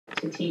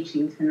to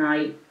teaching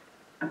tonight.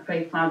 I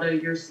pray, Father,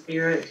 your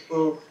spirit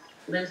will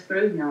live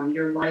through him.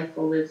 Your life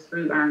will live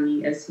through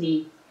Ernie as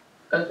he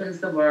opens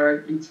the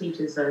word and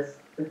teaches us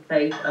the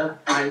faith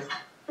of Christ.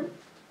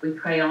 We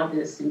pray all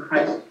this in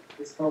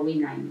Christ's holy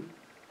name.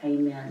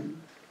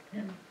 Amen.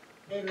 Amen.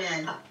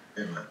 Amen.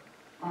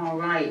 All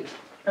right.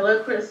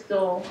 Hello,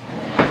 Crystal.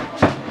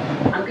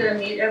 I'm going to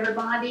mute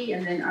everybody,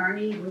 and then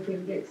Ernie, we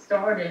can get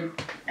started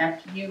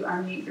after you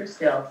unmute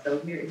yourself. So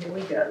here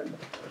we go.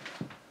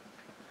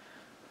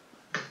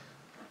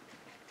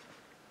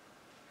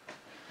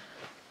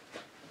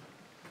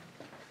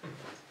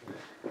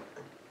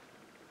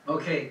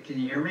 Okay, can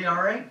you hear me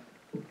all right?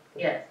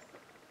 Yes.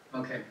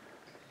 Okay.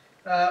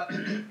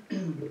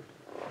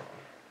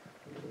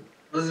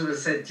 Elizabeth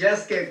said,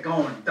 just get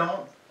going.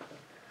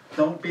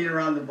 Don't beat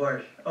around the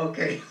bush.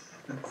 Okay.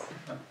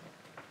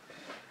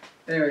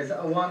 Anyways,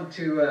 I want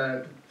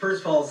to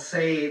first of all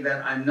say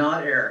that I'm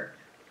not Eric.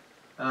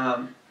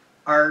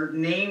 Our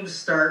names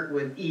start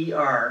with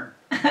ER,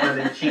 but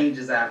it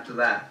changes after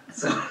that.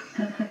 So,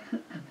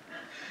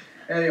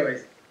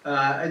 anyways,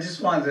 I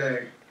just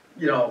wanted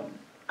to,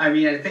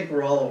 I think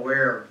we're all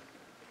aware of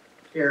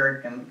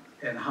Eric and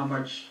how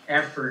much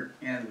effort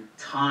and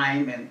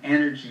time and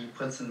energy he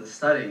puts into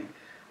studying.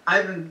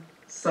 I've been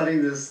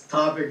studying this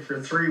topic for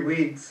 3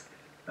 weeks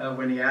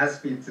when he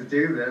asked me to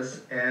do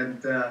this,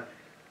 and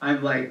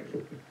I'm like,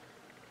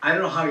 I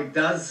don't know how he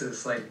does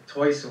this, like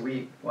twice a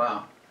week.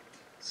 Wow.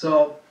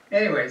 So,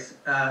 anyways,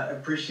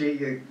 appreciate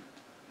you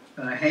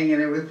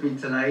hanging in with me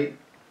tonight.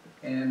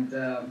 And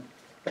the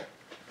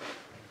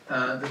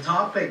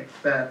topic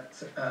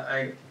that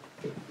I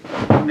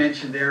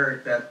mentioned,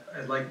 Eric, that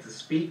I'd like to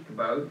speak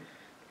about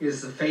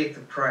is the faith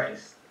of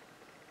Christ.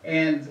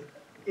 And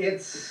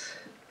it's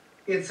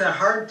a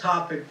hard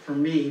topic for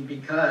me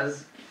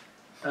because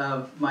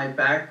of my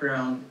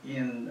background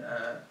in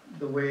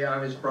the way I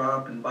was brought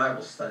up in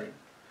Bible study.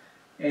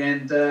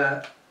 And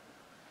the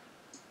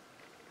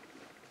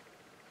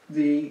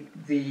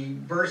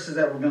verses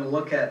that we're going to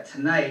look at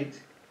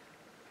tonight,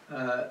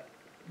 the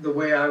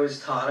way I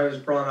was taught, I was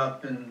brought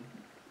up in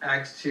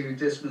Acts 2,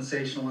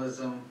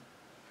 dispensationalism,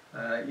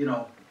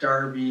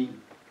 Darby,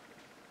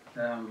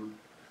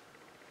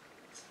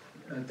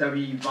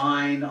 W.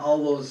 Vine,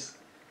 all those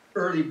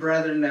early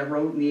brethren that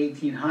wrote in the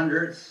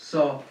 1800s.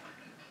 So,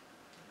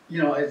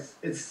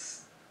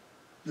 it's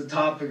the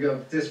topic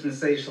of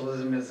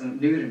dispensationalism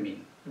isn't new to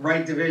me.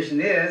 Right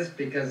division is,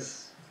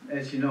 because,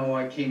 as you know,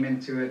 I came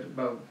into it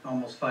about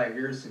almost 5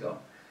 years ago.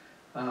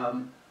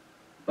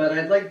 But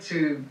I'd like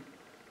to,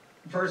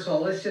 first of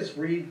all, let's just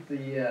read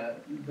the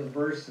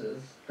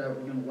verses that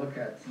we're going to look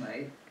at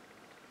tonight.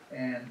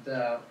 And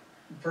the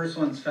first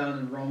one's found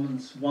in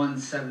Romans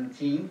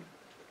 1:17.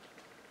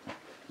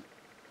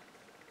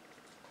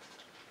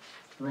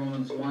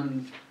 Romans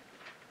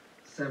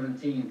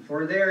 1:17.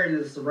 For therein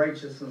is the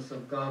righteousness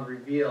of God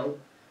revealed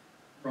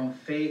from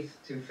faith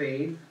to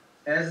faith,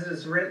 as it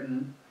is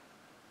written,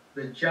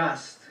 the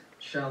just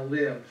shall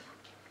live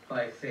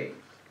by faith.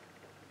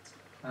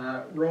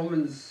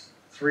 Romans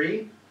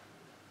 3.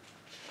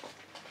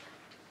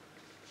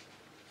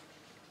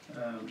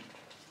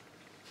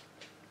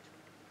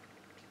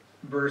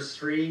 Verse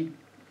 3,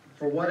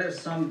 for what if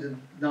some did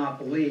not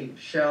believe?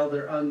 Shall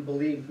their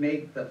unbelief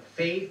make the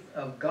faith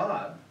of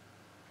God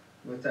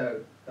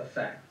without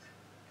effect?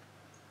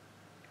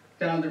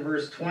 Down to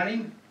verse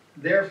 20,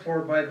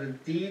 therefore by the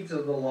deeds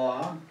of the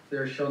law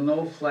there shall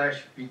no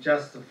flesh be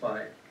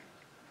justified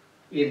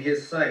in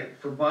his sight,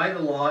 for by the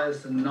law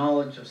is the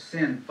knowledge of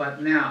sin.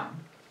 But now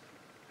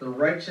the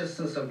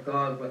righteousness of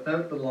God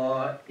without the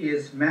law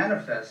is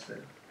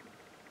manifested,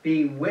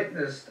 being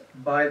witnessed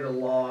by the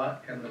law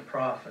and the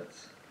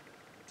prophets,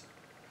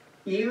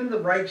 even the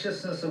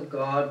righteousness of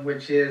God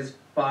which is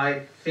by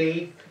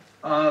faith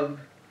of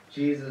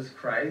Jesus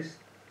Christ,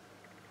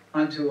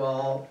 unto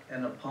all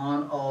and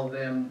upon all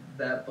them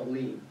that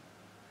believe.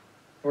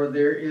 For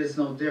there is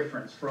no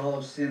difference, for all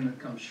have sinned and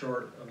come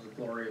short of the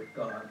glory of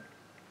God.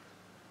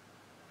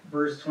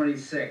 Verse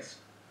 26,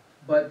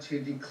 but to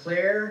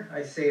declare,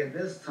 I say at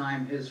this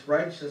time, his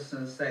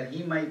righteousness, that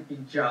he might be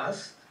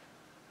just,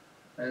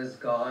 that is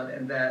God,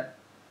 and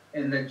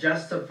the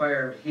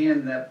justifier of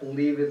him that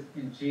believeth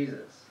in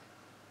Jesus.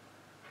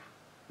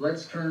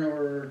 Let's turn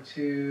over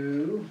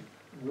to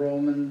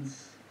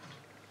Romans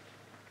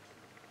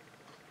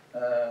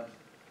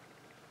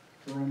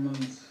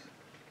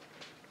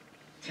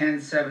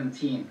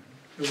 10:17.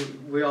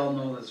 We all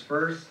know this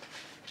verse.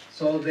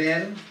 So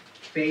then,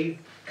 faith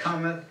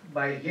cometh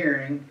by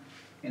hearing,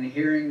 and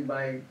hearing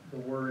by the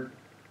word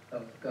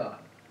of God.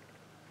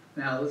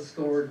 Now let's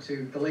go over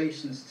to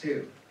Galatians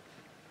 2.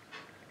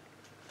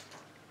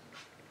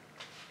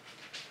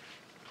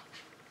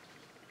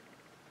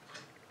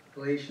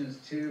 Galatians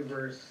 2,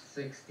 verse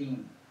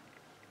 16.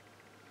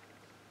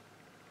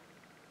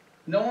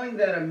 Knowing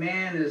that a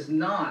man is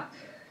not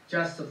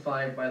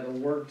justified by the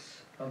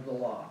works of the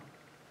law,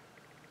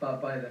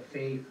 but by the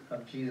faith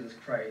of Jesus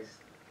Christ.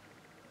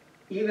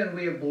 Even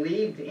we have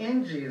believed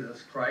in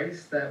Jesus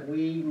Christ, that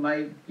we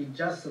might be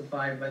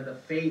justified by the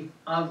faith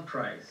of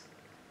Christ,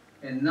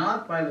 and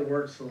not by the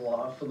works of the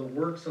law, for the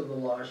works of the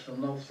law shall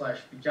no flesh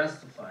be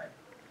justified.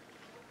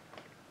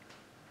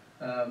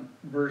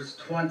 Verse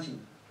 20.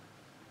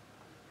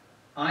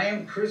 I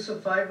am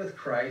crucified with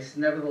Christ,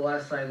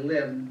 nevertheless I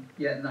live,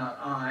 yet not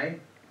I,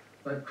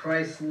 but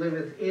Christ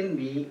liveth in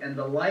me, and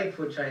the life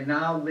which I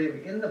now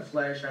live in the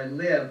flesh I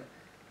live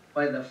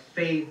by the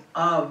faith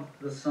of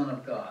the Son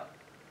of God,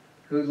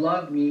 who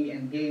loved me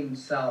and gave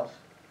himself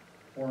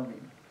for me.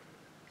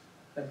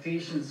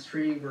 Ephesians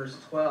 3, verse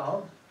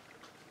 12.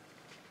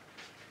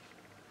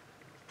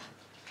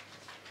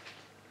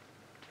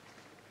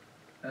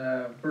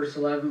 Verse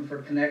 11,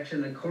 for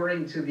connection,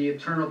 according to the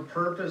eternal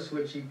purpose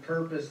which he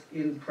purposed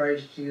in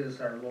Christ Jesus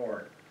our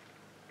Lord,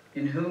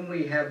 in whom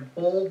we have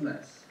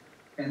boldness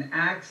and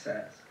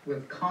access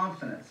with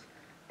confidence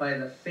by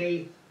the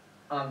faith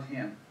of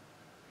him.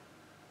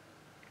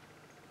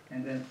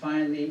 And then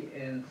finally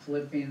in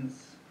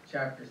Philippians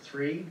chapter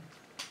 3,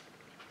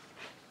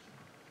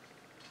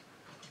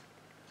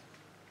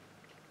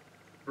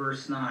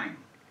 verse 9.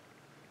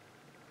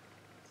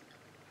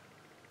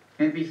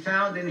 And be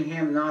found in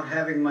him, not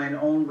having mine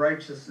own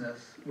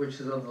righteousness,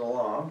 which is of the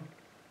law,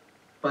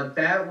 but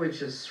that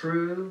which is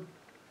through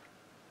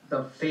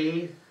the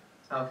faith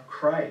of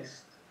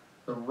Christ,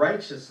 the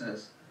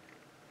righteousness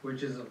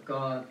which is of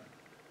God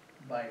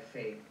by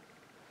faith.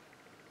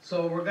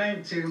 So we're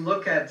going to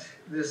look at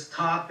this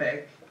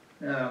topic,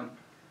 the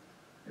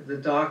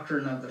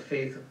doctrine of the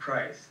faith of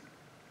Christ.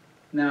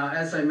 Now,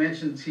 as I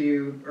mentioned to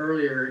you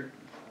earlier,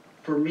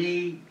 for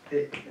me,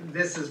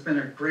 this has been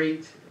a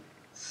great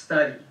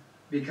study,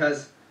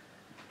 because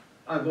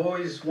I've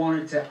always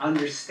wanted to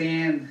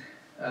understand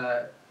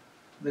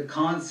the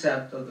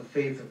concept of the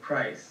faith of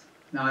Christ.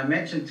 Now, I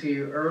mentioned to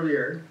you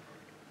earlier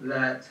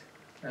that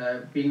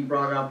being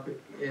brought up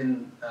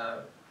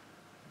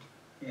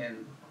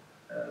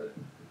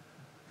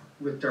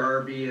with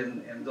Darby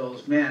and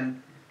those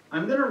men,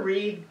 I'm going to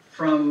read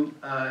from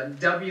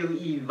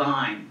W.E.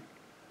 Vine.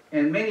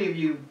 And many of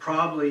you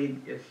probably,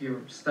 if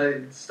you've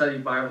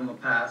studied Bible in the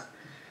past,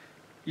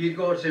 you'd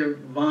go to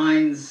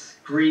Vine's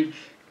Greek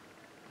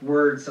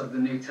words of the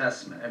New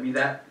Testament. I mean,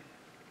 that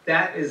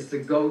is the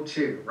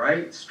go-to,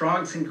 right?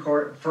 Strong's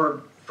Concordance,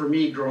 for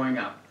me growing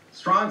up.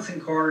 Strong's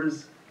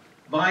Concordance,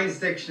 Vine's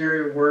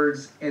Dictionary of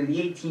Words, and the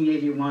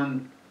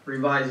 1881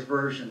 Revised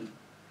Version.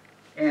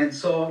 And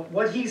so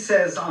what he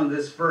says on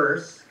this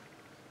verse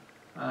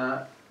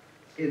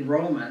in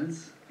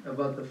Romans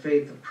about the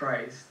faith of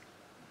Christ,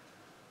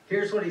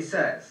 here's what he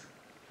says.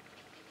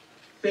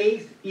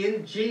 Faith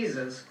in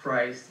Jesus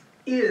Christ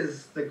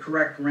is the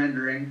correct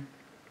rendering,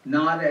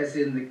 not as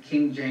in the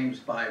King James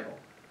Bible.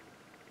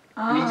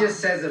 And he just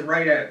says it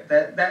right out.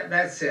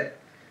 That's it.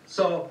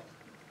 So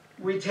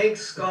we take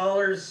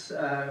scholars,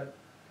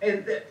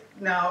 and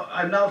now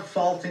I'm not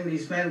faulting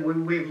these men.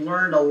 We've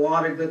learned a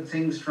lot of good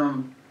things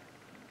from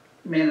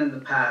men in the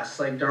past,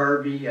 like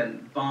Darby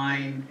and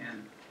Vine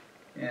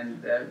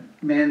and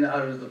men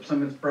out of the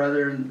Plymouth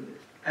Brethren.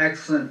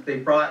 Excellent. They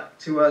brought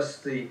to us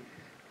the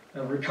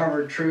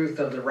recovered truth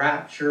of the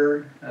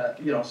rapture,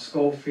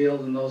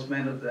 Schofield and those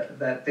men of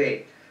that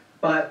day.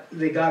 But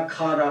they got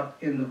caught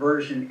up in the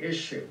version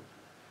issue.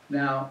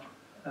 Now,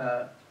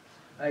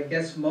 I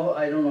guess,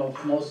 I don't know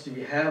if most of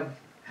you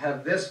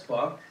have this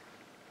book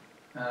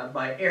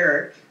by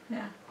Eric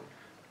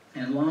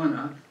and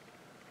Lana.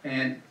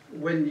 And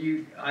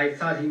I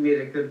thought he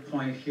made a good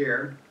point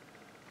here.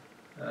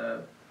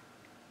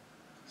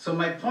 So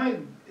my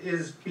point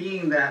is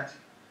being that,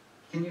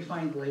 can you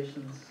find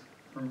Galatians?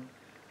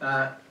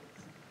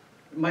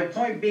 My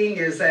point being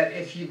is that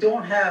if you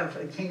don't have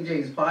a King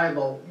James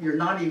Bible, you're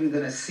not even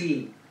going to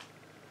see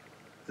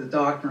the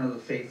doctrine of the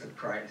faith of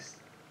Christ.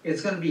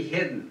 It's going to be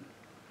hidden.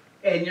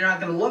 And you're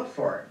not going to look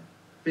for it,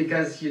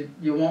 because you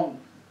won't.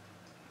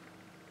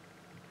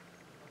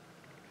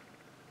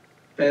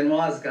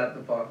 Benoit's got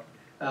the book.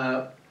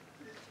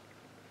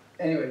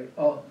 Anyway,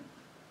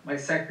 my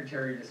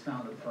secretary just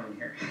found it for me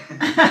here.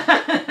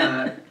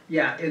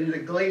 In the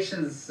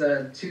Galatians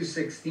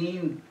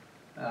 2:16,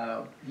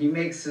 he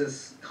makes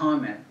this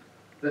comment.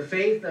 The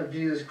faith of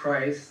Jesus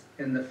Christ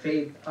and the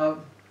faith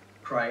of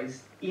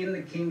Christ in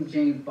the King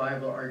James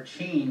Bible are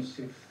changed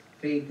to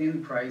faith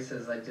in Christ,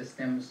 as I just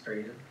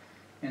demonstrated,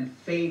 and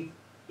faith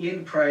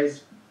in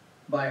Christ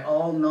by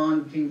all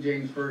non-King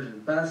James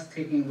versions, thus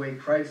taking away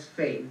Christ's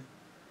faith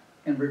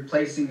and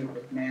replacing it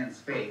with man's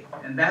faith.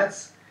 And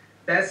that's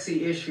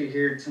the issue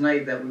here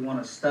tonight that we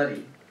want to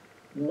study.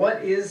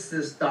 What is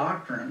this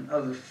doctrine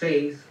of the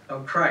faith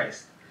of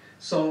Christ?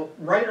 So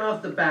right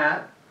off the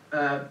bat,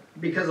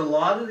 because a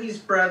lot of these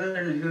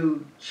brethren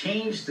who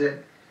changed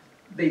it,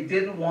 they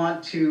didn't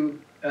want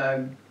to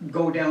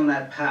go down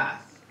that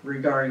path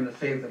regarding the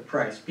faith of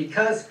Christ.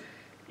 Because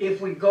if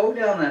we go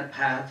down that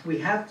path, we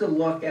have to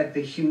look at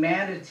the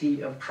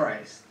humanity of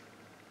Christ.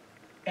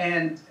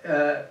 And,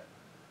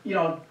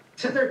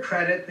 to their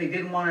credit, they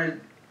didn't want to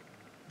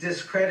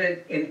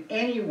discredit in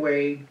any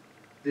way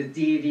the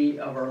deity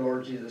of our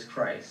Lord Jesus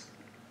Christ.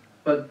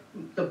 But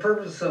the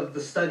purpose of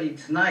the study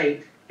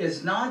tonight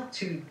is not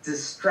to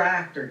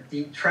distract or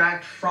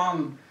detract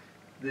from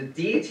the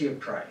deity of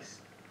Christ.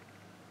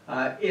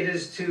 It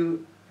is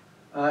to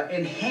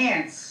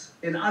enhance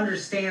and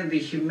understand the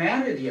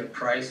humanity of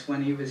Christ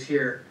when he was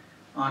here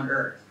on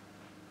earth.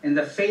 And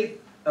the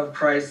faith of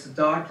Christ, the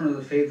doctrine of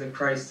the faith of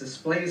Christ,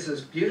 displays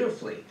this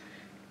beautifully.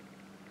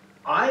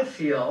 I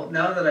feel,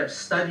 now that I've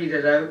studied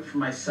it out for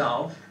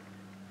myself,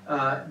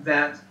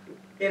 that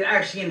it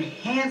actually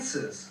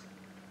enhances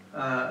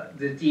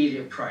the deity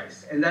of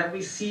Christ, and that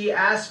we see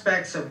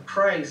aspects of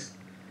Christ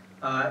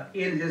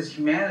in his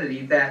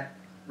humanity that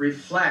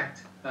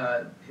reflect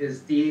his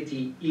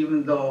deity,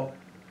 even though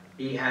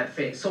he had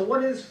faith. So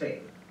what is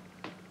faith?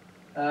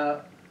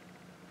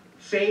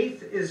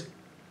 Faith is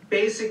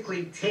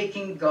basically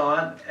taking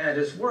God at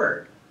his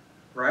word,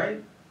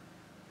 right?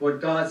 What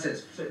God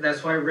says.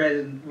 That's why I read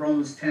in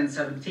Romans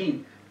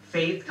 10:17,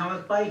 faith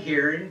cometh by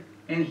hearing,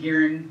 and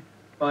hearing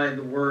by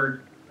the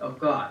word of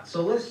God.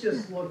 So let's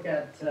just look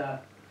at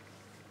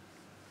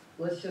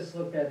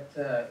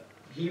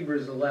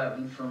Hebrews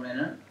 11 for a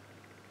minute.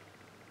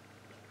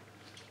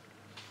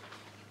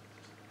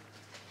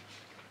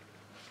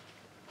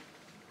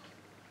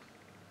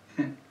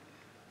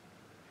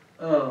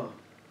 Oh,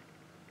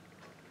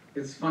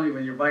 it's funny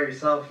when you're by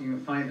yourself, you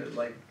can find it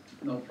like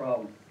no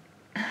problem.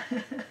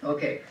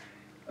 Okay,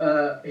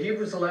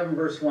 Hebrews 11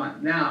 verse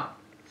 1. Now,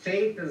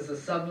 faith is the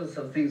substance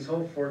of things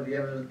hoped for, the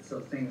evidence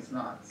of things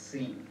not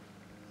seen.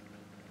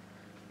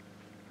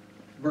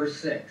 Verse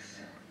 6.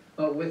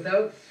 But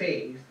without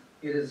faith,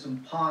 it is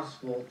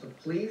impossible to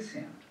please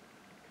him.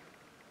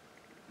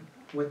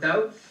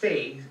 Without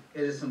faith,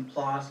 it is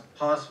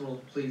impossible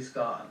to please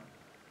God.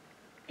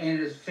 And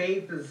his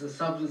faith is the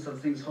substance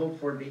of things hoped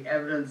for, the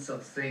evidence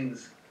of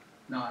things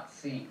not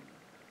seen.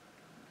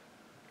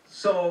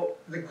 So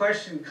the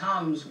question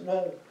comes,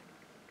 well,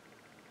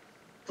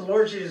 the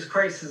Lord Jesus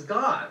Christ is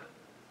God.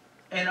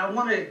 And I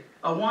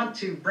want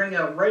to bring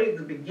out right at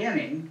the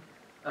beginning,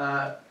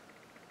 and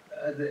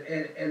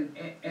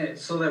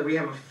so that we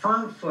have a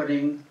firm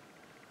footing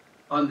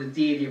on the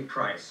deity of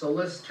Christ. So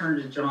let's turn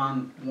to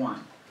John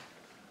 1.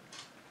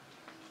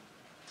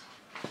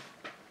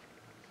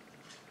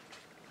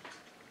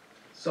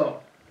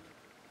 So,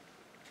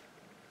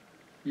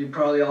 you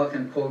probably all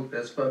can quote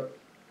this, but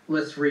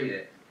let's read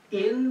it.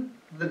 In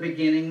the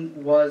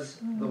beginning was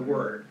the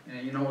Word,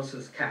 and you notice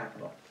it's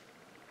capital.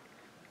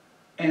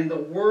 And the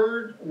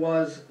Word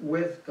was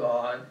with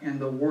God, and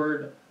the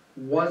Word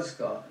was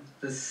God.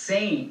 The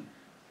same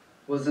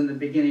was in the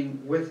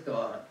beginning with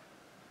God.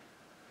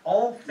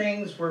 All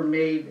things were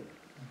made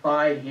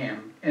by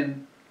him.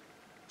 And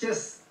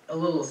just a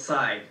little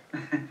aside,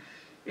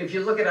 if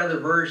you look at other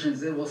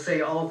versions, it will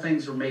say all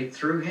things were made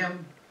through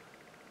him.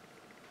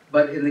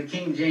 But in the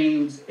King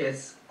James,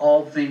 it's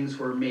all things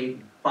were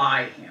made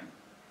by him.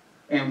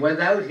 And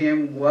without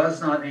him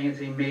was not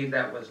anything made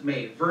that was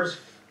made. Verse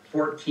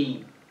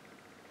 14.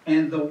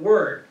 And the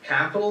Word,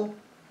 capital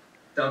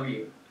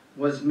W,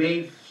 was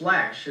made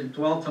flesh and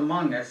dwelt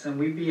among us, and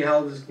we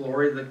beheld his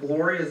glory. The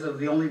glory is of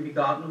the only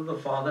begotten of the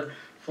Father,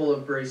 full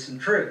of grace and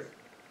truth.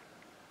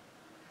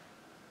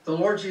 The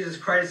Lord Jesus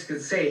Christ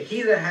could say,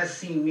 he that has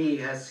seen me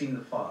has seen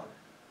the Father.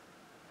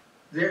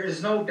 There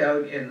is no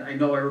doubt, and I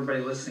know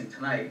everybody listening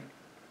tonight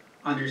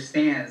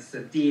understands the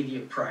deity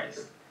of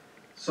Christ.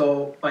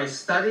 So by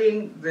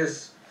studying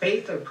this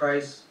faith of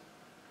Christ,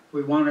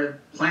 we want to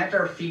plant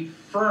our feet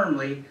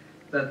firmly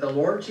that the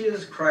Lord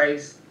Jesus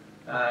Christ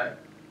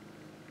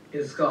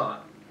is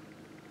God.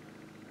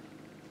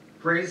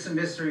 Grace and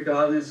mystery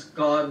godliness,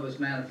 God was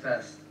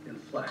manifest in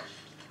flesh.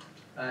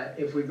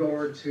 If we go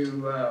over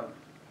to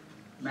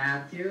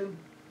Matthew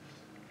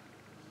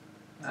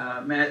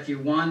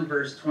 1,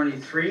 verse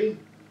 23.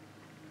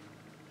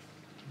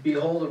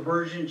 Behold, a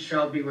virgin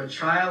shall be with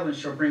child, and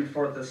shall bring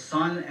forth a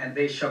son, and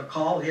they shall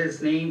call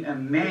his name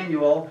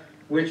Emmanuel,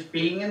 which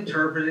being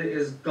interpreted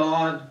is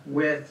God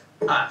with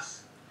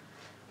us.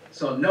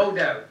 So no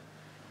doubt,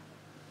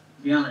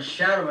 beyond a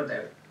shadow of a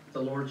doubt,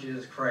 the Lord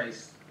Jesus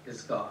Christ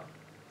is God.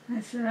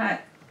 That's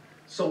right.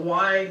 So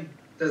why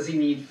does he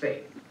need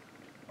faith?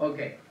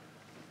 Okay,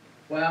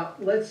 well,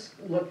 let's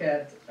look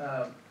at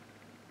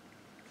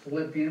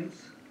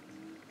Philippians.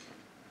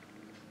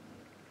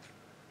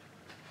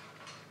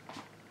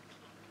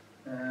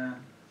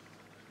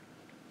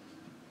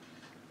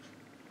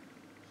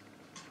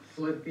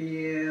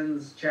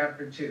 Philippians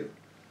chapter 2.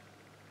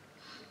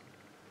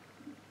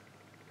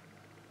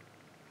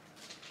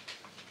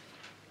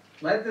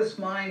 Let this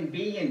mind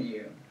be in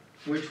you,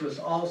 which was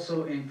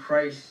also in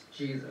Christ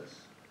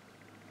Jesus,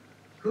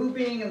 who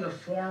being in the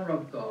form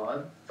of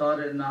God, thought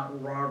it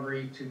not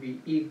robbery to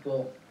be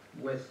equal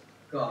with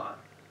God,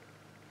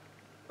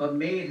 but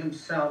made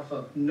himself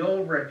of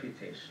no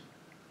reputation,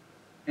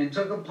 and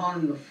took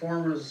upon him the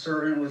form of a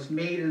servant, was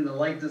made in the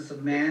likeness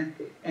of man,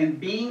 and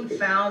being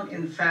found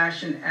in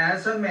fashion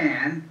as a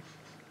man,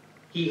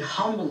 he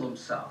humbled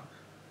himself,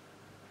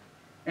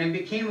 and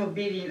became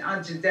obedient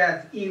unto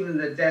death, even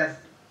the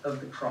death of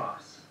the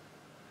cross.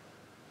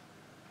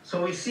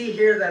 So we see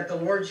here that the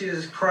Lord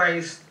Jesus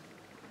Christ,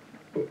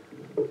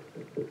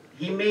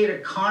 he made a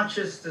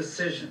conscious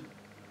decision.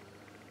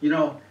 You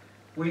know,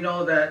 we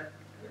know that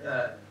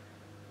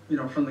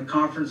from the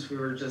conference we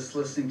were just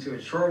listening to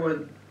at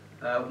Shorewood,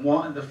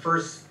 the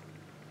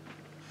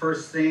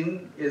first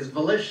thing is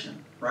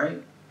volition,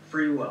 right?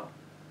 Free will.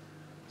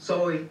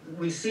 So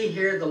we see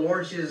here the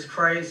Lord Jesus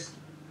Christ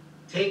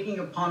taking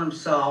upon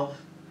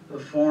himself the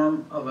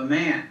form of a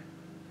man.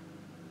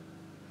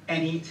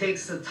 And he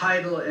takes the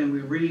title, and we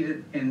read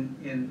it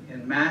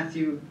in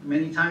Matthew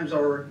many times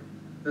over,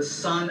 the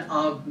Son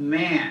of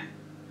Man.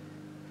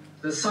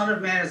 The Son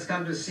of Man has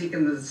come to seek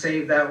and to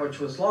save that which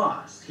was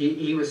lost.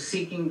 He was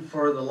seeking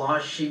for the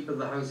lost sheep of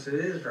the house of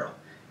Israel.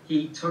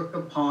 He took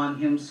upon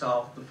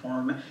himself the form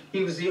of man.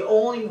 He was the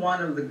only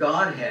one of the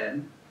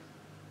Godhead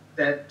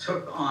that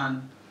took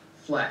on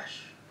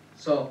flesh.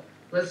 So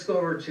let's go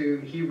over to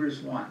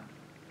Hebrews 1.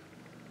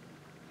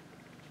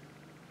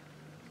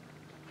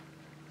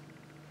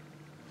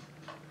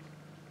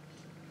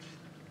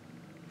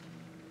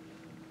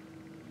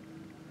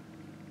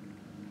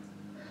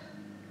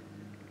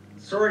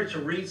 Sorry to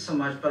read so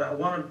much, but I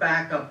want to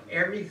back up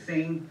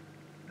everything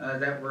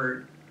that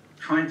we're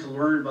trying to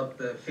learn about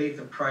the faith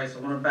of Christ. I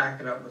want to back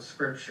it up with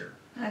Scripture.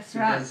 That's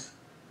right. Because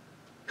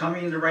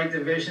coming into Right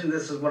Division,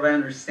 this is what I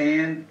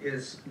understand,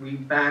 is we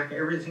back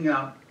everything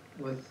up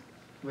with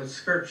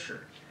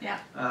Scripture. Yeah.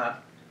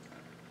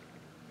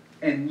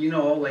 And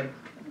like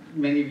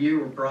many of you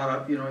were brought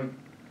up,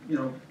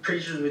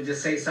 preachers would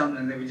just say something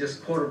and they would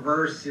just quote a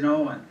verse,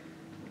 and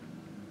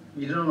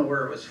you don't know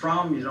where it was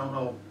from, you don't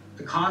know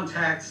the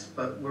context,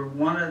 but we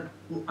want to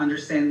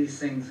understand these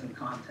things in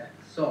context.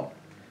 So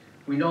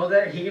we know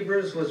that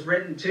Hebrews was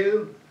written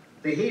to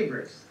the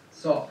Hebrews.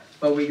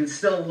 But we can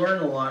still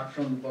learn a lot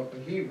from the book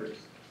of Hebrews.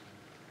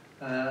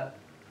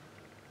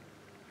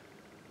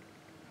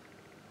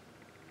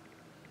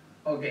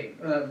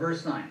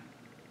 Verse 9.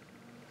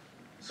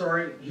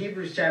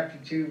 Hebrews chapter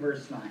 2,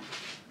 verse 9.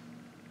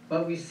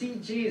 But we see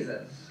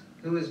Jesus,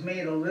 who is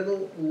made a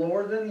little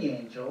lower than the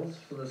angels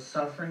for the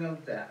suffering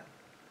of death,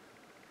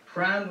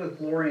 crowned with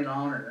glory and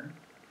honor,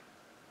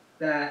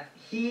 that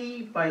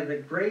he, by the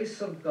grace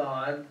of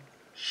God,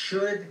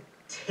 should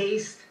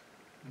taste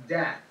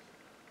death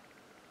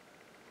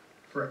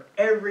for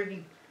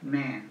every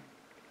man.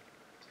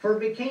 For it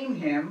became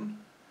him,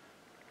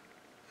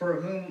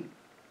 for whom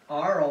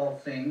are all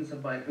things,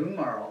 and by whom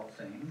are all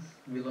things,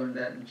 we learned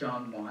that in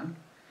John 1,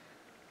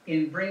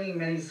 in bringing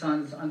many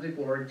sons unto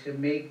glory, to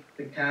make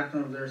the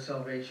captain of their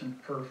salvation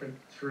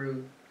perfect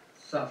through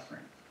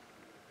suffering.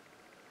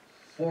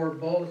 For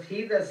both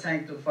he that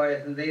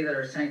sanctifieth and they that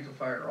are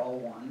sanctified are all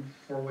one,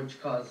 for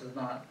which cause is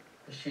not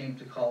ashamed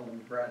to call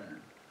them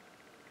brethren.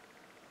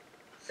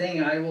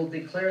 Saying, I will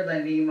declare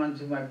thy name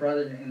unto my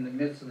brethren, in the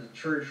midst of the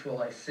church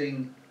will I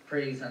sing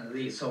praise unto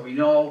thee. So we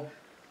know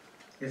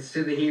it's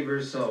to the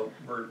Hebrews, so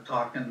we're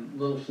talking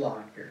little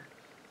flock here.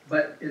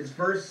 But it's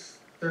verse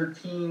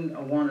 13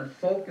 I want to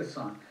focus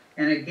on.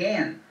 And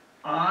again,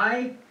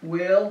 I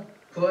will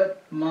put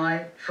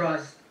my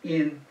trust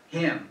in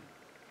him.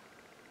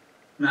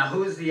 Now,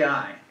 who's the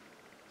I?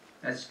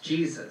 That's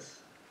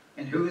Jesus.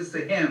 And who is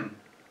the him?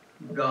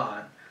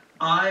 God.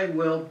 I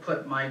will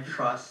put my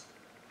trust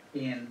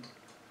in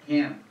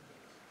him.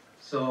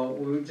 So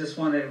we just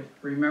want to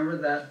remember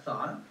that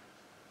thought.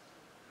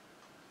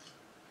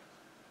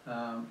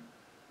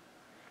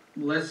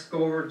 Let's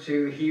go over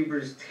to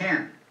Hebrews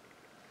 10.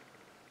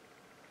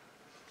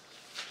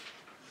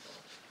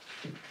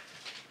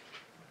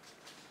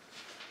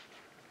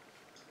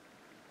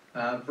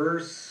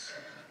 Verse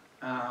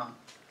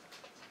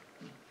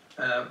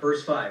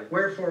 5.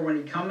 Wherefore, when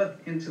he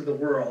cometh into the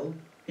world,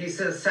 he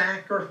says,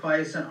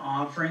 sacrifice and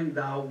offering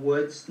thou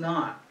wouldst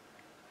not,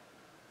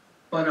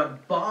 but a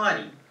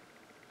body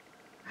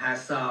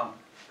hast thou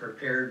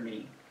prepared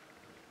me.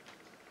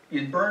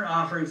 In burnt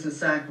offerings and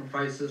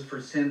sacrifices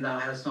for sin thou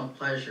hast no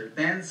pleasure.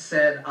 Then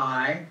said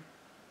I,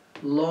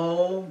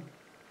 Lo,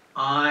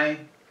 I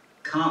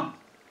come.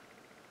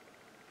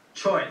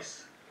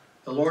 Choice.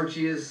 The Lord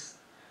Jesus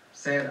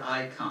said,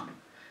 I come.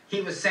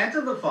 He was sent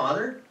of the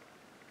Father,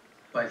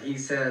 but he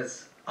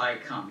says, I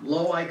come.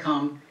 Lo, I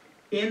come.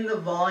 In the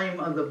volume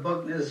of the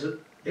book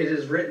it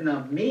is written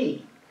of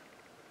me,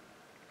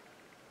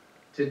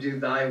 to do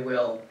thy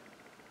will,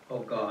 O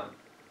God.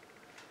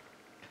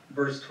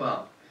 Verse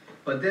 12.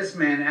 But this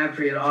man,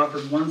 after he had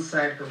offered one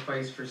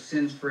sacrifice for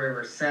sins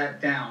forever,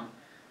 sat down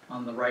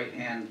on the right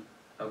hand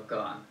of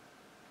God.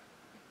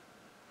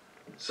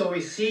 So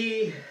we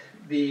see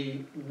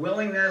the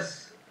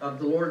willingness of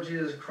the Lord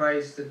Jesus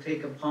Christ to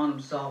take upon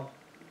himself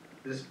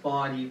this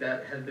body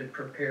that had been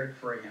prepared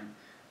for him.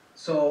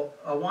 So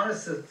I want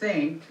us to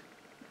think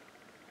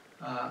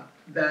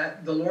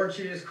that the Lord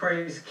Jesus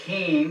Christ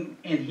came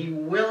and he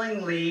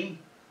willingly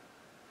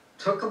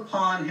took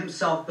upon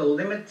himself the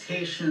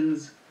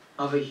limitations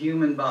of a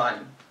human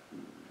body.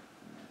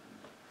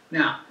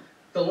 Now,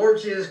 the Lord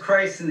Jesus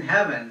Christ in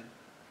heaven,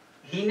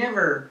 he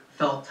never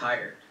felt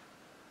tired.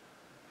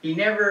 He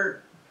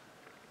never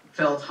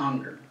felt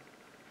hunger.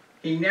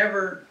 He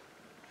never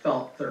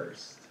felt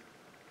thirst.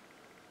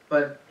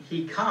 But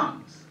he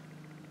comes,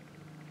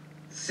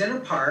 sin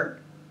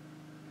apart,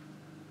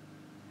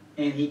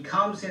 and he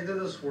comes into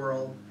this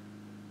world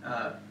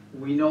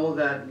We know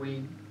that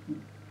we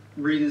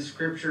read in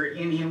Scripture,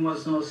 in him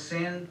was no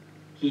sin.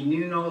 He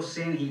knew no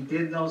sin. He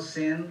did no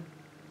sin.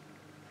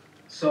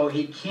 So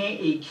he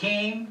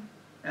came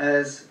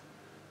as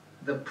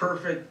the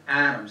perfect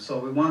Adam. So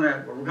we're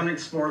going to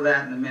explore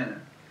that in a minute.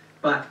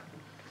 But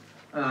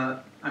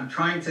I'm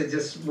trying to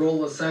just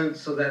roll this out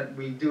so that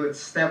we do it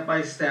step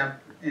by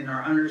step in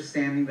our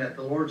understanding that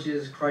the Lord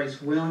Jesus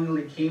Christ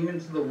willingly came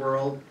into the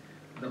world.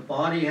 The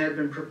body had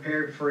been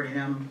prepared for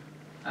him,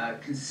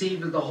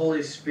 conceived of the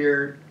Holy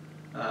Spirit.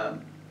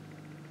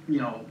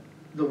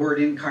 The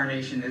word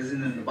incarnation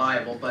isn't in the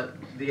Bible, but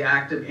the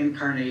act of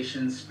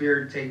incarnation,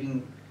 Spirit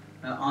taking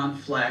on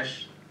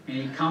flesh, and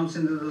he comes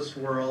into this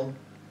world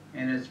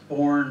and is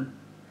born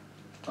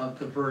of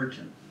the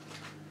Virgin.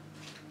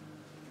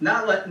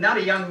 Not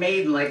a young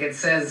maiden like it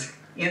says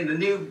in the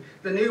new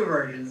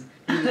versions.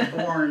 He was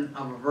born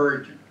of a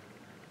virgin.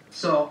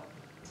 So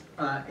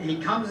he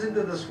comes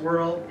into this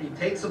world. He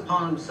takes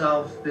upon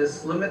himself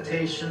this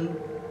limitation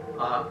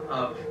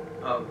of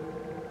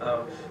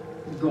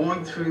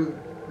going through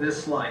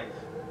this life.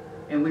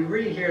 And we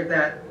read here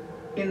that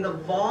in the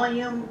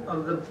volume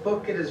of the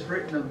book it is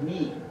written of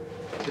me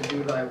to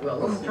do thy will.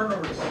 Let's turn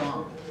over to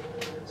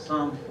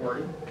Psalm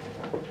 40.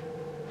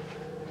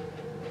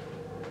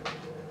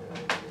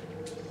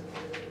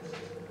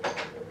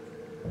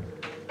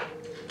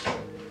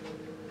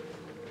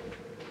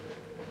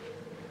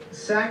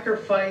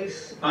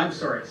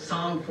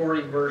 Psalm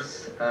 40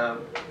 verse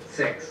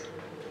 6.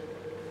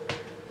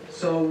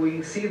 So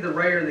we see the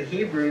writer of the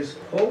Hebrews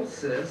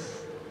quotes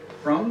this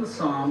from the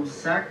Psalms,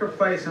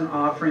 sacrifice and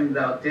offering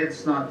thou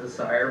didst not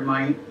desire,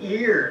 mine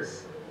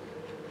ears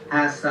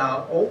hast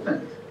thou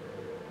opened.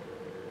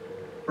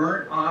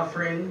 Burnt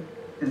offering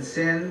and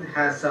sin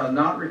hast thou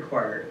not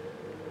required.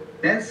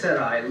 Then said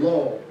I,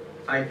 lo,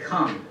 I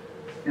come.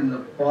 In the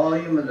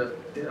volume of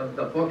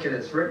the book it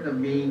is written of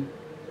me,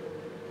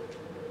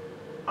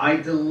 I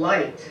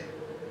delight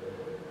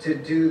to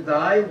do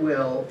thy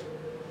will,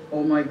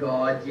 O my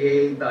God,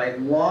 yea, thy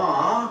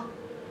law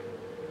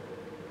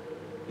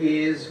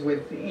is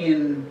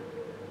within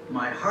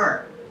my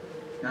heart.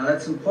 Now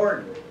that's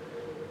important.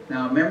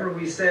 Now remember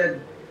we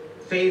said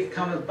faith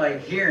cometh by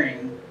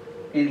hearing,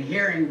 and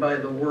hearing by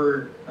the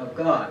word of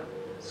God.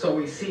 So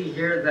we see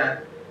here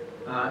that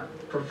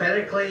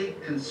prophetically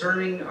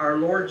concerning our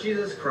Lord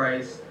Jesus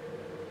Christ,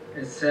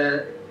 it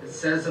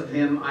says of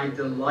him, I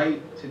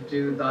delight to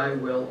do thy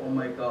will, O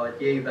my God,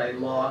 yea, thy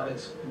law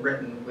is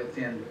written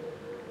within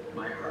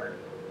my heart.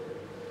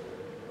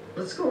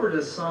 Let's go over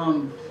to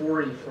Psalm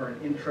 40 for an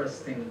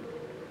interesting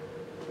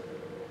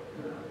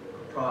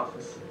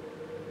prophecy.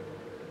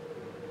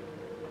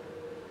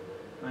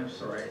 I'm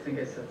sorry, I think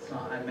I said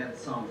I meant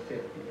Psalm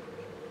 50.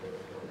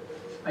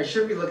 I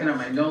should be looking at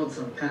my notes.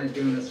 I'm kind of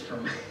doing this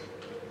from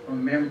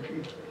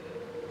memory.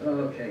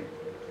 Okay.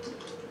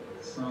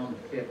 Psalm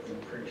 50, I'm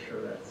pretty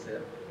sure that's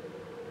it.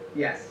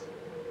 Yes.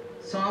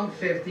 Psalm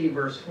 50,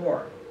 verse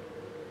 4.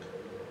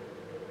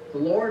 The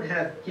Lord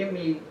hath given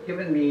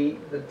me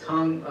the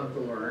tongue of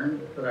the learned,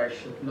 that I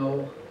should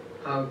know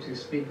how to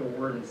speak a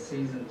word in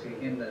season to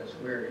him that is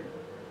weary.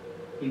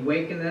 He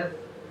wakeneth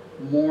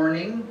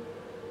morning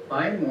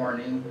by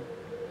morning.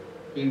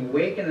 He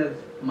wakeneth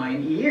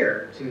mine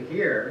ear to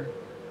hear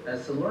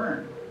as to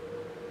learn.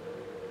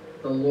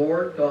 The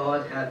Lord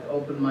God hath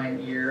opened mine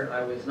ear.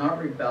 I was not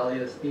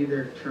rebellious,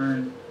 neither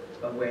turned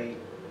away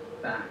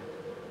back.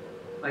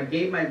 I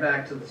gave my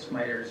back to the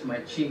smiters, my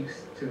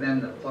cheeks to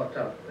them that plucked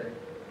up the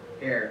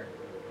hair.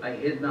 I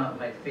hid not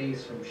my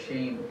face from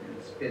shame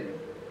and spitting.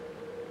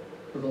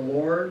 For the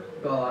Lord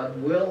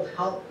God will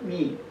help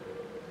me.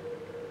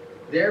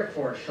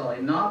 Therefore shall I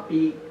not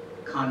be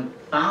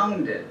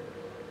confounded.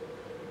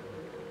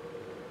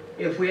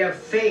 If we have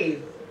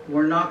faith,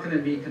 we're not going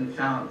to be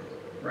confounded,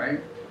 right?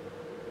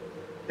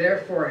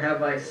 Therefore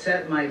have I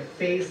set my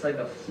face like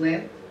a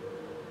flint,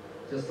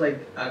 just like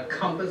a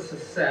compass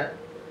is set,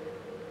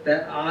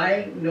 that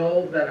I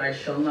know that I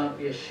shall not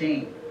be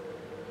ashamed.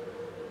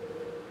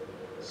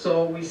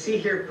 So we see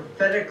here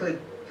prophetically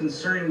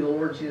concerning the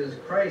Lord Jesus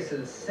Christ,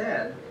 it is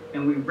said,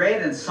 and we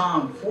read in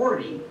Psalm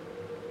 40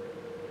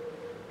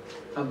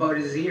 about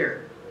his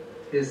ear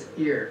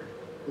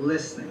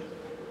listening.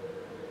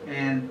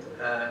 And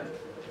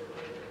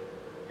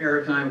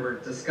Eric and I were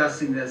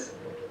discussing this,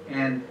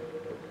 and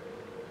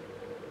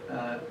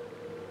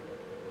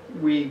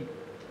we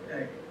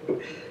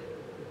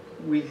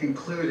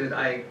concluded,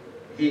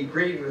 he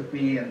agreed with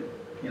me, and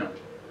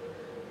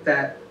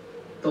that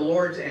the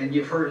Lord, and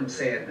you've heard him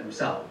say it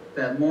himself,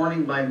 that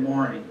morning by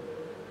morning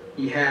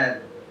he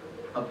had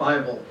a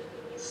Bible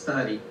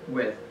study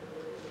with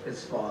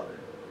his Father.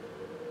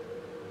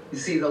 You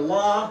see, the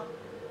law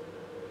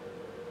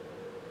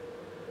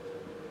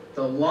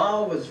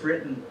was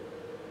written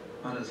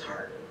on his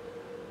heart.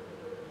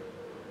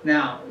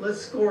 Now,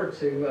 let's go over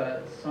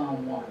to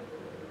Psalm 1.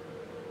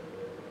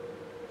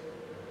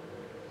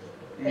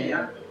 Hey,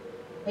 Arnie,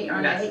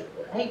 yes.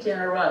 I hate to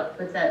interrupt,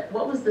 but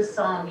what was the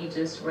psalm you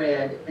just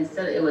read?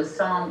 Instead,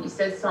 you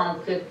said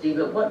Psalm 50,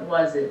 but what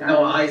was it?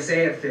 No,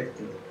 Isaiah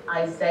 50.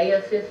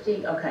 Isaiah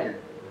 50, okay.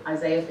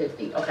 Isaiah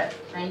 50, okay,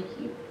 thank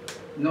you.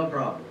 No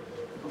problem.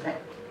 Okay.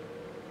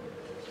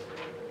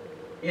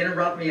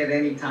 Interrupt me at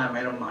any time,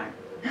 I don't mind.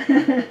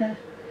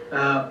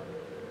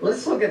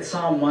 Let's look at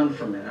Psalm 1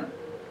 for a minute.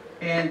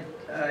 And,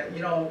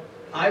 you know,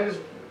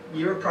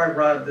 you were probably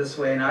brought up this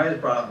way, and I was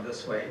brought up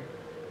this way.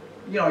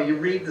 You know, you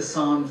read the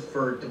Psalms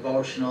for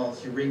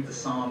devotionals, you read the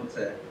Psalm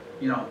to,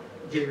 you know,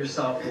 give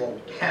yourself a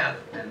little pep.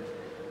 And,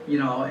 you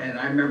know, and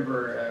I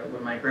remember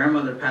when my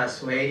grandmother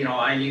passed away, you know,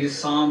 I used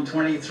Psalm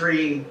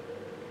 23,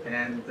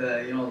 and,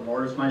 you know, the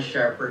Lord is my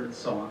shepherd, and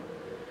so on.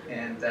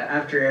 And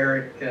after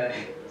Eric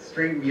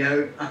straightened me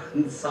out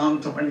on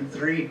Psalm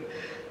 23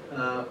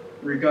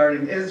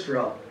 regarding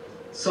Israel.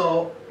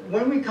 So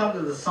when we come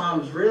to the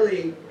Psalms,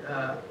 really,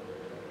 the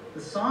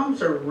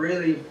Psalms are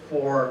really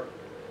for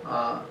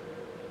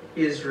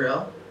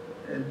Israel.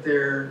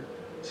 They're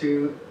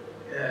to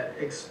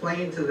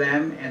explain to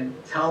them and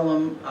tell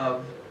them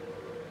of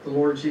the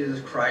Lord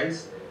Jesus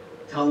Christ,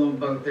 tell them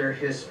about their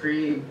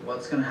history,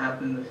 what's going to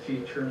happen in the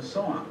future, and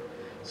so on.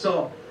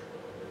 So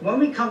when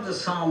we come to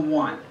Psalm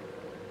 1,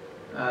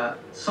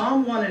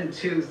 Psalm 1 and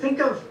 2, think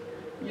of,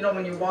 you know,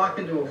 when you walk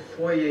into a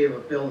foyer of a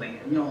building,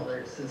 and, you know,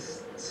 there's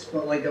this,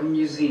 like a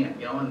museum,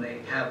 you know, and they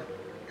have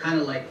kind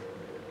of like,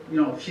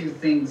 you know, a few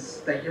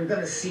things that you're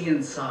going to see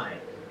inside,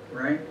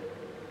 right?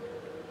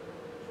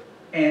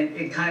 And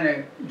it kind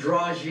of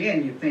draws you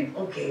in. You think,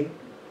 okay,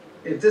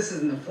 if this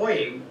is in the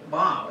foyer,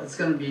 wow, it's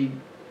going to be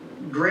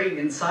great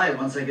inside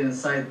once I get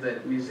inside the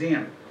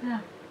museum.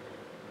 Yeah.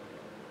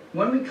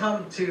 When we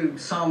come to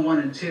Psalm 1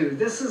 and 2,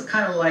 this is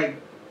kind of like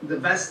the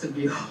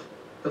vestibule,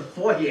 the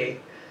foyer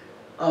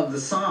of the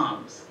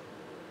Psalms.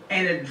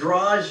 And it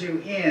draws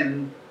you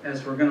in,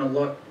 as we're going to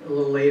look a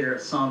little later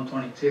at Psalm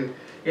 22,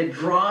 it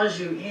draws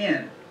you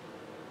in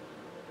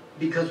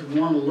because we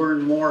want to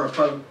learn more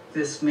about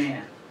this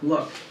man.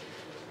 Look,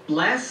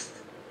 blessed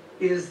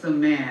is the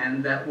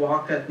man that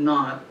walketh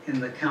not in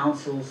the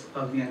counsels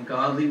of the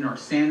ungodly, nor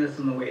standeth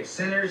in the way of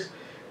sinners,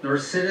 nor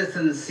sitteth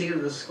in the seat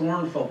of the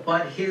scornful,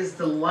 but his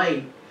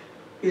delight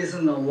is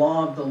in the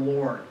law of the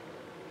Lord.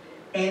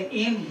 And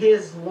in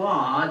his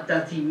law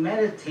doth he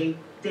meditate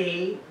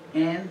day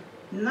and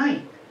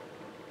night.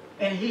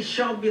 And he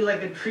shall be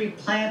like a tree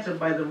planted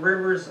by the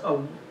rivers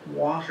of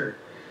water,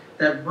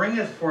 that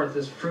bringeth forth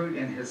his fruit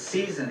in his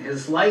season.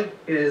 His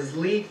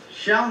leaf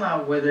shall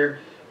not wither,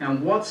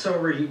 and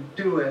whatsoever he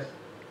doeth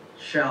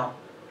shall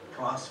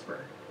prosper.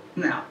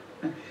 Now,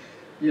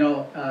 you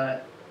know,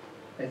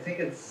 I think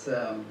it's,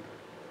 is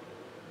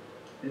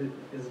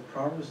it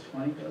Proverbs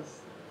 20, that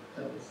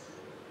was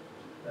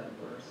that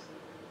verse?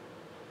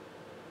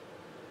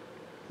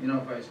 You know,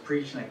 if I was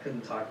preaching, I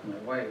couldn't talk to my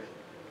wife.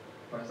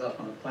 If I was up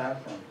on a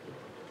platform.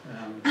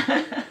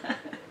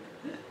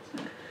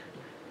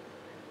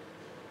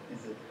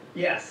 Is it?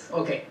 Yes,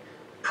 okay.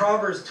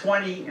 Proverbs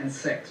 20 and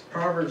 6.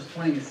 Proverbs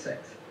 20 and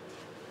 6.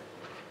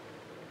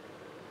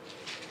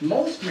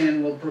 Most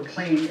men will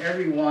proclaim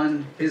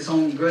everyone his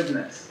own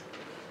goodness.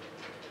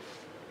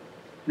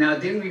 Now,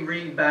 didn't we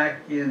read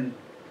back in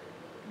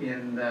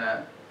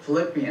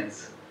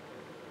Philippians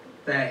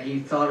that he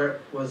thought it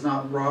was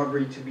not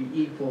robbery to be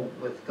equal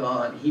with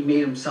God? He made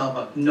himself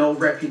of no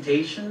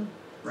reputation,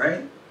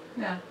 right?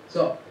 Yeah.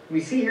 So,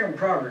 we see here in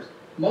Proverbs,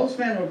 most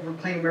men will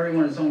proclaim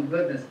everyone his own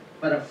goodness,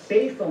 but a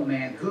faithful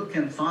man who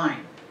can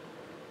find?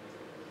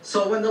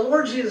 So when the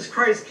Lord Jesus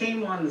Christ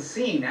came on the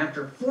scene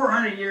after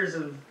 400 years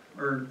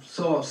or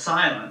so of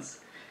silence,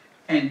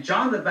 and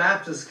John the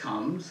Baptist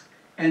comes,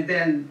 and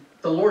then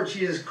the Lord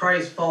Jesus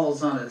Christ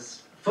follows on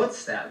his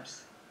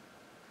footsteps,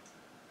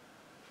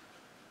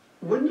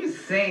 wouldn't you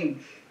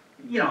think,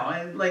 you know,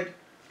 and like,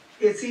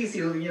 it's easy,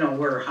 you know,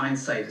 where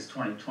hindsight is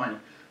 20/20,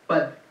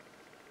 but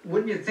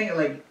wouldn't you think,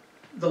 like,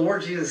 the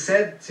Lord Jesus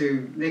said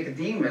to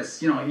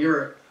Nicodemus, you know,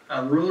 you're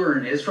a ruler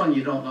in Israel and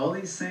you don't know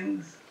these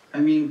things? I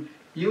mean,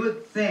 you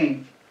would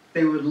think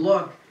they would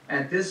look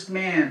at this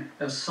man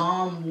of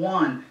Psalm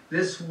 1,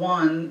 this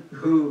one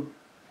who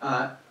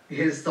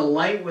his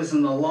delight was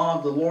in the law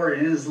of the Lord,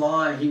 and in his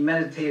law he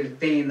meditated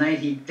day and night,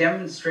 he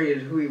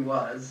demonstrated who he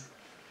was,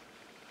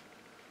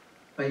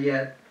 but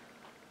yet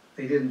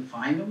they didn't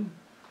find him,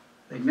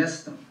 they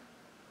missed him.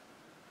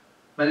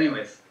 But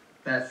anyways,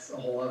 that's a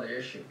whole other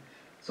issue.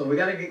 So we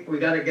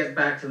gotta get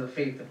back to the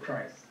faith of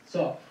Christ.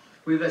 So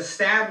we've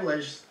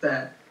established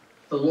that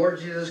the Lord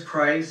Jesus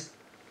Christ,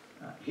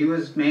 he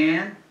was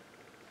man.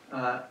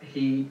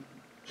 He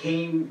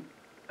came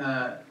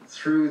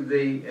through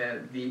the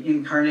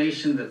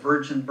incarnation, the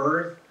virgin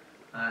birth.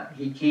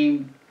 He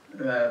came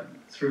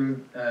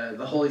through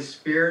the Holy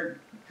Spirit,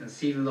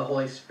 conceived of the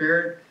Holy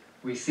Spirit.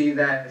 We see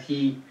that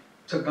he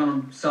took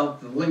on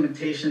himself the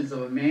limitations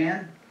of a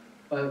man,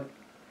 but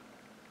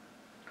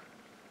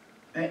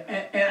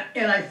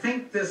and I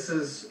think this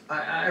is,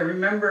 I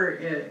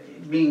remember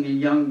being a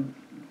young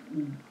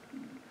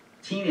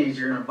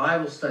teenager in a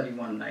Bible study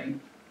one night,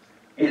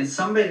 and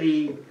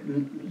somebody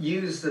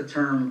used the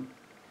term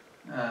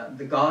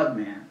the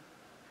God-man.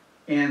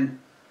 And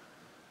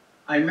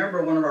I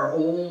remember one of our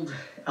old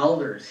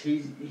elders,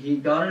 he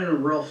got in a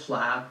real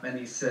flap and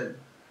he said,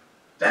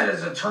 that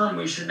is a term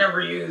we should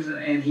never use,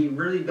 and he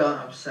really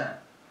got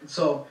upset.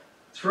 So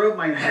throughout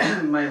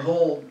my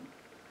whole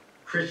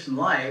Christian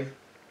life,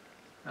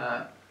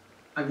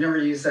 I've never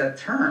used that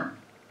term,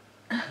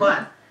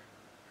 but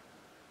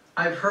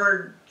I've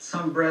heard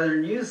some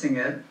brethren using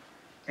it,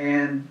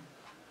 and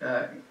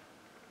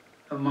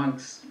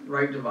amongst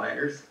right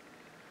dividers,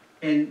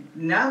 and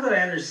now that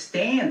I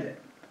understand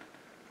it,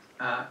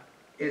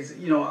 it's,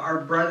 you know,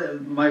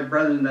 my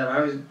brethren that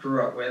I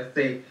grew up with,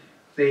 they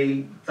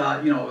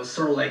thought, you know, it was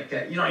sort of like,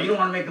 you know, you don't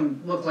want to make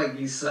him look like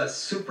he's a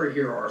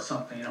superhero or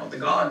something, you know, the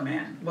God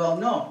man. Well,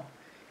 no.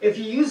 If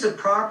you use it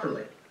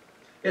properly,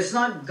 it's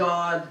not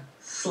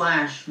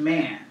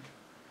God/man.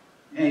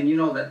 And you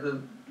know that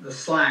the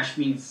slash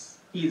means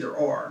either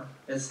or.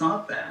 It's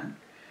not that.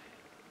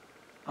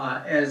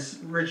 As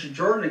Richard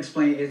Jordan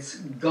explained, it's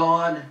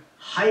God-man.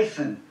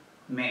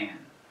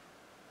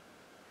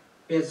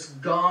 It's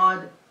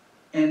God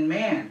and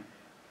man.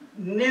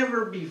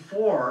 Never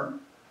before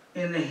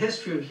in the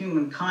history of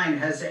humankind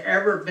has there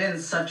ever been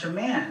such a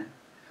man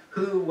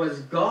who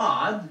was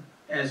God,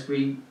 as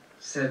we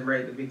said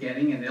right at the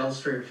beginning and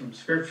illustrated from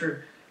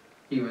Scripture.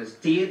 He was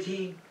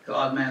deity,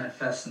 God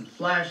manifest in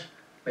flesh,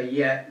 but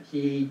yet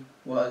he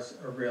was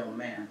a real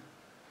man.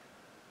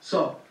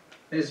 So,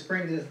 this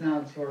brings us now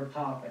to our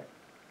topic,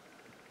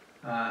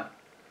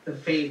 the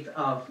faith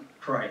of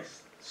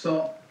Christ.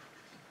 So,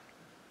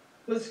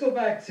 let's go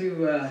back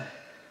to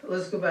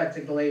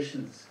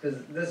Galatians,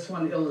 because this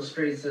one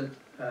illustrates it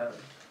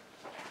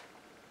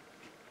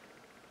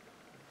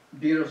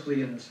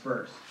beautifully in this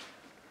verse.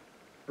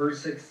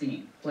 Verse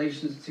 16,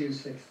 Galatians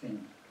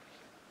 2:16.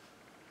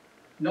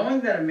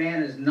 Knowing that a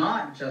man is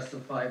not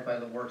justified by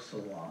the works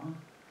of the law,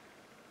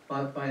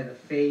 but by the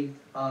faith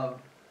of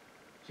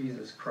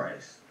Jesus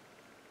Christ.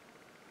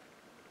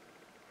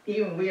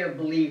 Even we have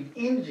believed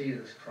in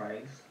Jesus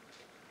Christ,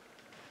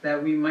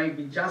 that we might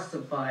be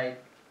justified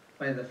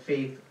by the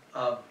faith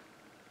of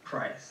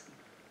Christ.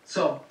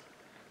 So,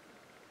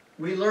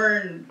 we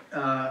learn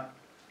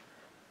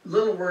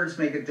little words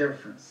make a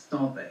difference,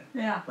 don't they?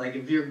 Yeah. Like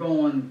if you're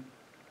going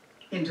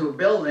into a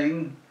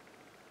building,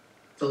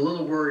 the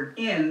little word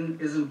 "in"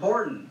 is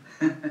important.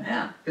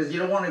 Yeah. Because you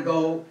don't want to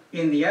go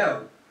in the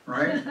out,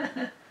 right?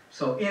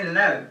 So in and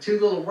out, two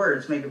little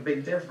words make a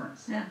big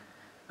difference. Yeah.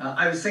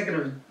 I was thinking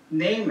of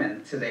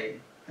Naaman today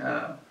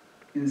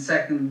in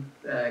 2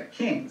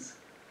 Kings.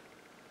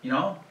 You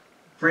know,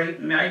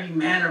 great mighty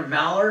man of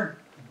valor,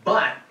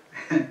 but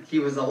he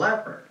was a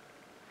leper.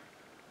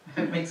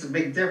 It makes a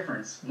big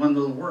difference, one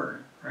little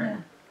word, right?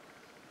 Yeah.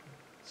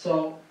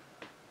 So,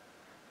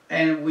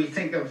 and we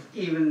think of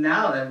even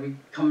now that we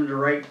come into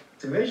right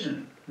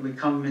division, we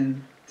come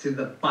into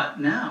the but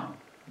now.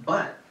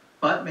 But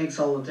makes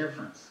all the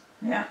difference.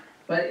 Yeah.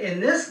 But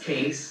in this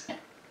case,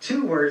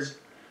 two words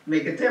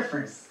make a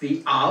difference.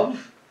 The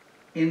of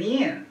and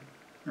the in,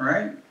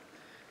 right?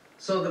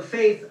 So the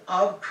faith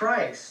of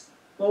Christ.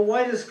 Well,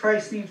 why does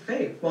Christ need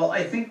faith? Well,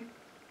 I think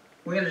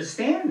we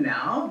understand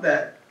now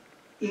that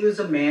he was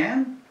a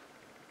man.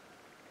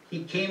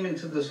 He came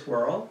into this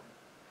world.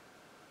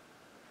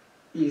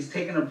 He's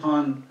taken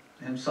upon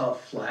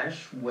himself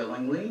flesh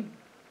willingly.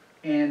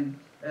 And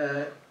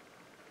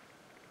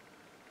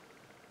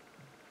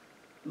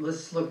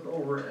let's look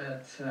over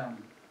at,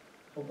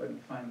 hope I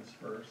can find this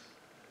verse.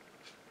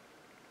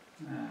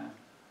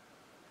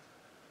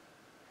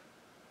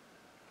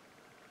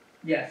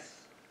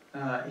 Yes,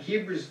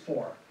 Hebrews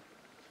 4.